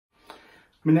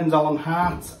My name's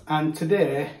Hart, and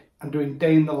today I'm doing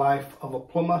day in the life of a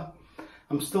plumber.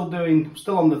 I'm still on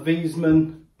the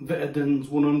Viessmann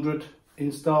 100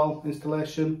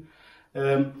 installation.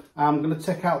 I'm going to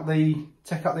take out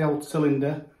the old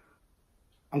cylinder.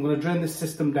 I'm going to drain this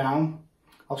system down.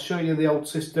 I'll show you the old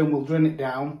system. We'll drain it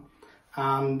down,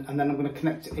 and then I'm going to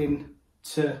connect it in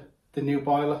to the new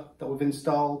boiler that we've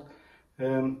installed.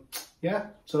 Yeah,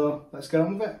 so let's get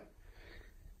on with it.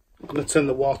 I'm going to turn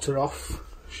the water off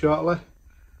shortly,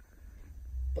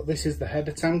 but this is the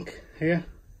header tank here,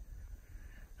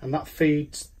 and that's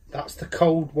the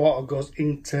cold water goes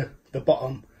into the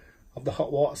bottom of the hot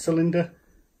water cylinder,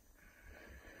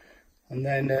 and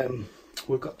then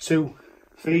we've got two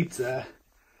feeds there,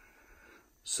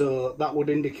 so that would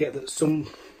indicate that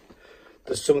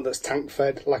there's some that's tank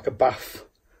fed, like a bath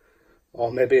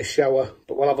or maybe a shower,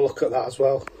 but we'll have a look at that as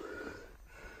well.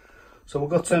 So we'll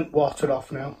go turn water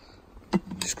off now.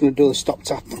 Just going to do the stop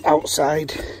tap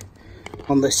outside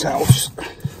on this house,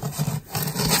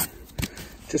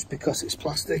 just because it's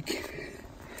plastic,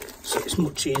 so it's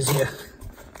much easier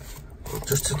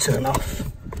just to turn off.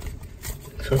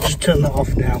 So I'll just turn that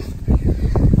off now,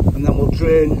 and then we'll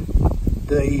drain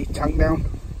the tank down,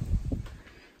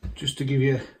 just to give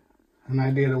you an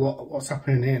idea of what's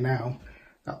happening here now.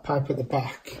 That pipe at the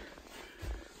back,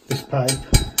 this pipe,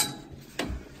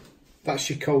 that's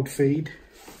your cold feed,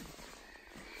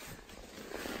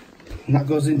 and that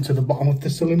goes into the bottom of the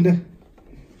cylinder,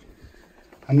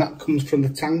 and that comes from the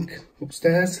tank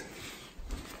upstairs.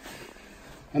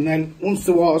 And then once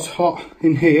the water's hot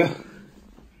in here,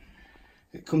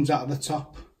 it comes out of the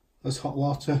top as hot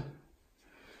water.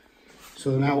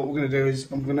 So now what we're going to do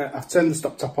is I've turned the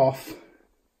stop tap off.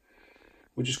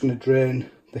 We're just going to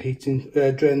drain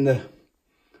the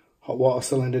hot water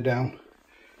cylinder down.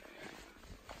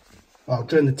 I'll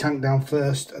drain the tank down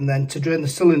first, and then to drain the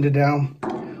cylinder down,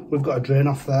 we've got a drain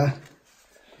off there,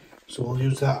 so we'll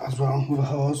use that as well with a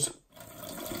hose.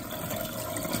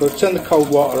 So we've turned the cold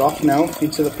water off now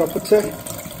into the property,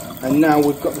 and now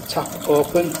we've got the tap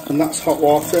open, and that's hot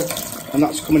water, and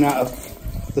that's coming out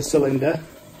of the cylinder.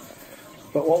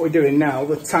 But what we're doing now,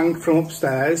 the tank from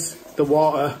upstairs, the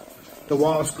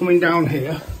water's coming down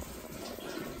here.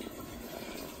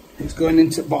 It's going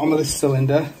into the bottom of this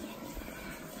cylinder,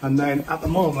 and then at the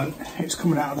moment it's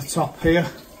coming out of the top here.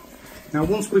 Now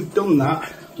once we've done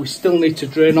that, we still need to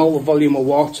drain all the volume of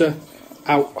water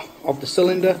out of the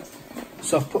cylinder.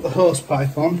 So I've put the hose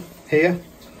pipe on here,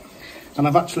 and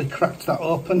I've actually cracked that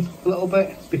open a little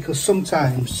bit, because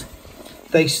sometimes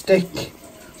they stick,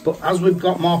 but as we've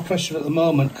got more pressure at the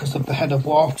moment because of the head of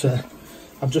water,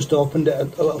 I've just opened it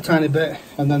a little tiny bit,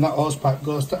 and then that hose pipe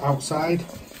goes to outside.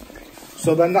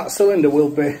 So then that cylinder will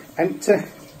be empty.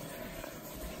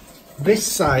 This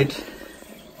side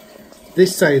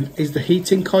is the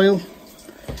heating coil,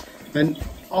 and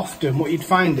often what you'd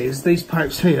find is these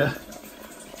pipes here,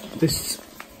 it's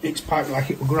piped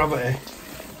like it with gravity,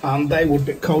 and they would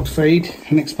be cold feed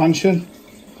and expansion.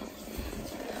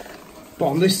 But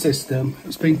on this system,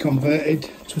 it's been converted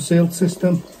to a sealed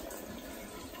system.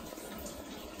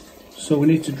 So we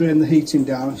need to drain the heating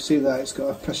down. See there, it's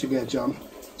got a pressure gauge on.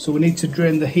 So we need to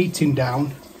drain the heating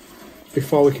down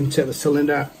before we can take the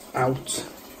cylinder out.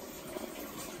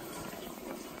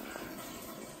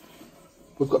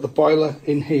 We've got the boiler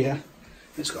in here.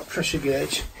 It's got a pressure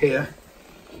gauge here,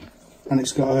 and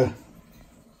it's got a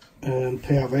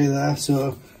PRV there.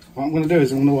 So what I'm going to do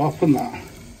is I'm going to open that.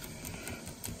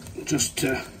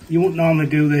 You wouldn't normally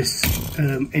do this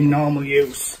in normal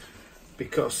use,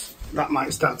 because that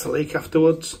might start to leak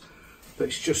afterwards, but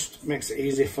it just makes it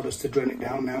easier for us to drain it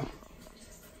down now.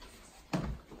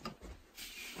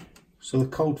 So the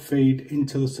cold feed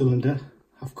into the cylinder,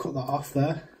 I've cut that off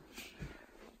there.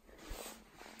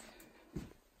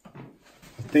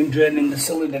 I've been draining the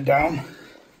cylinder down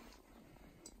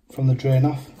from the drain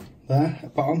off there at the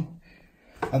bottom,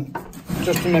 and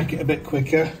just to make it a bit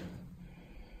quicker,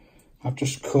 I've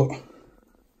just cut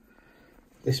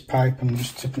this pipe and I'm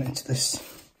just tipping it into this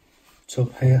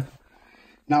tub here.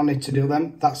 Now I need to do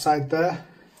that side there.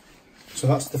 So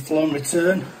that's the flow and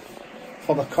return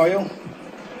for the coil,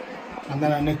 and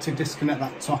then I need to disconnect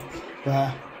that top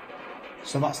there.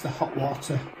 So that's the hot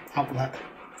water outlet,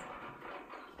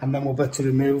 and then we'll be able to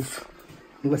remove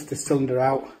and lift the cylinder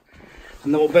out,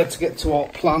 and then we'll be able to get to our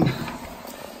plan.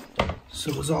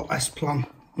 So there's all S plan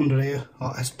under here,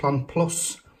 or S plan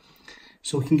plus.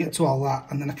 So we can get to all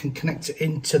that, and then I can connect it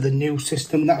into the new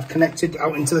system that I've connected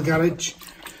out into the garage,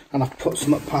 and I've put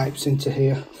some pipes into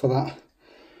here for that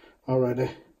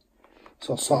already.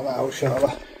 So I'll sort that out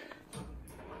shortly.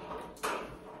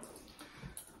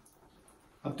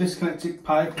 I've disconnected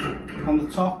pipe on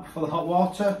the top for the hot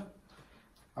water.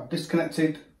 I've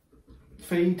disconnected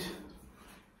feed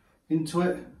into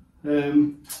it.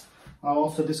 I've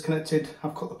also disconnected,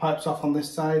 I've cut the pipes off on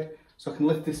this side so I can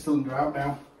lift this cylinder out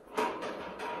now.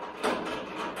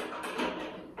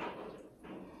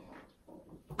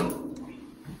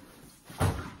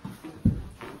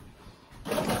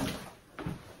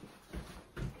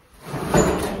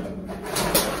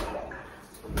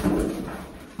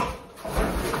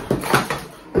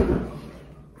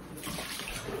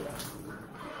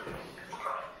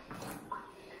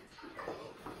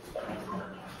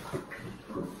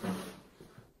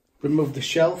 Remove the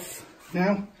shelf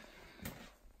now.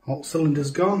 Hot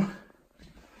cylinder's gone.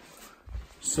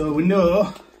 So we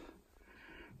know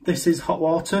this is hot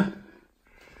water.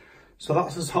 So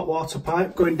that's his hot water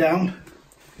pipe going down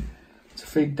to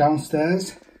feed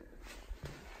downstairs.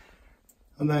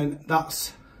 And then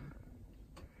that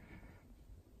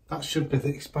should be the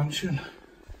expansion.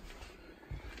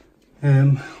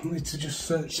 I need to just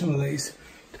search some of these.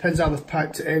 Depends how they've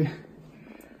piped it in.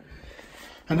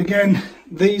 And again,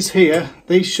 these here,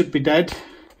 these should be dead,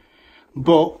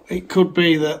 but it could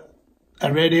be that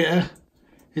a radiator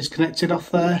is connected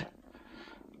off there.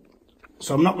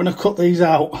 So I'm not going to cut these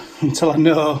out until I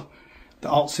know the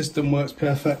alt system works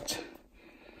perfect.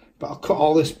 But I'll cut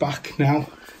all this back now.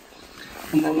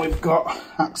 And then we've got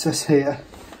access here.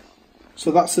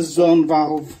 So that's a zone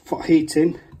valve for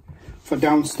heating for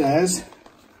downstairs.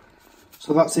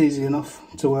 So that's easy enough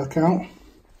to work out.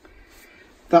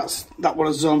 That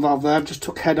was a zone valve there. I've just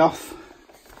took head off,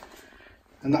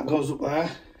 and that goes up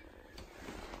there,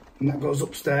 and that goes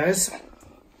upstairs.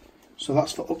 So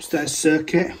that's for upstairs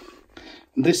circuit.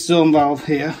 And this zone valve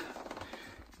here,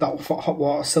 that will for hot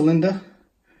water cylinder.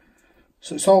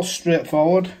 So it's all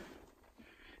straightforward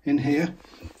in here.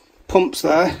 Pumps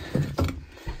there.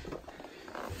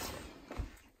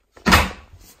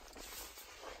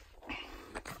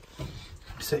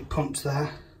 See pumps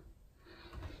there.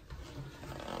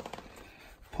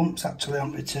 Pumps actually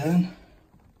on return.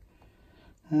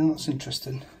 Oh, that's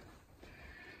interesting.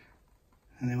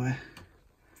 Anyway,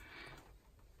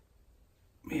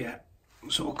 yeah,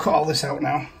 so we'll cut all this out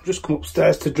now. Just come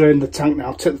upstairs to drain the tank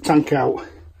now. Take the tank out.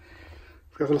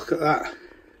 If we have a look at that,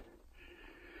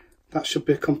 that should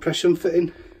be a compression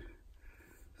fitting,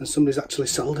 and somebody's actually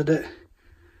soldered it.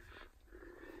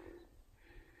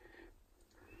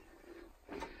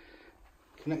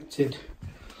 Connected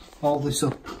all this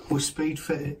up with speed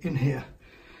fit in here,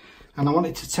 and I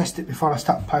wanted to test it before I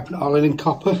start piping it all in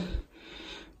copper,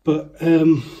 but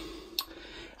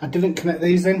I didn't connect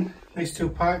these two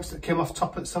pipes that came off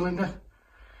top of the cylinder,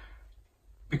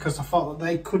 because I thought that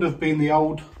they could have been the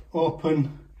old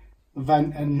open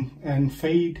vent and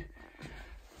feed,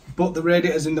 but the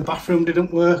radiators in the bathroom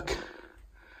didn't work.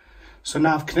 So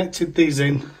now I've connected these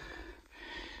in.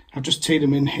 I've just teed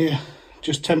them in here,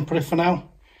 just temporary for now.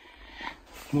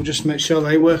 We'll just make sure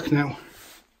they work now.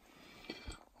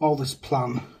 All this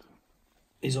plan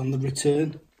is on the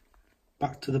return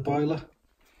back to the boiler,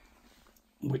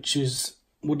 which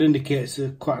would indicate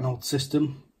it's quite an old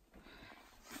system.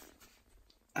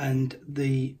 And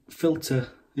the filter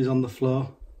is on the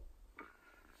floor.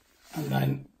 And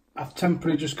then I've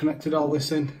temporarily just connected all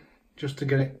this in just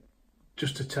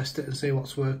to test it and see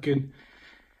what's working.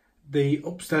 The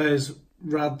upstairs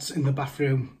rads in the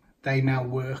bathroom, they now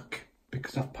work,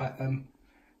 because I've piped them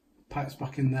pipes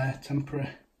back in there temporary.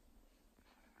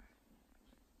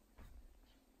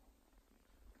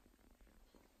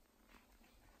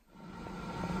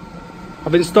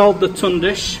 I've installed the ton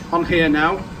dish on here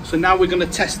now, so now we're going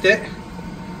to test it.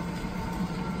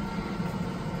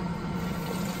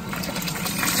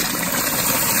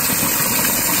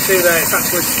 See there, it's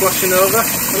actually splashing over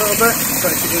a little bit, so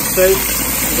as you can see,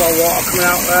 there's all water coming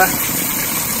out there.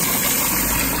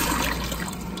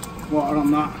 Water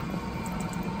on that,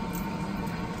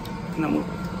 and then we'll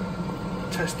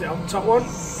test it on the top one. You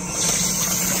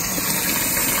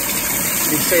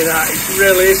can see that it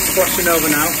really is splashing over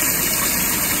now,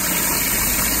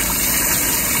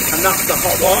 and that's the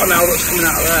hot water now that's coming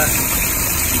out of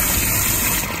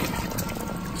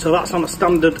there. So that's on a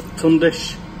standard ton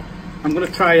dish. I'm going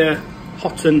to try a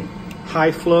hot and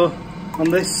high flow on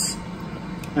this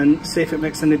and see if it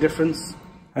makes any difference.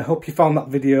 I hope you found that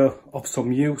video of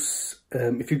some use.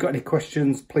 If you've got any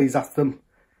questions, please ask them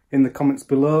in the comments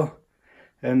below,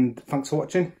 and thanks for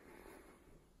watching.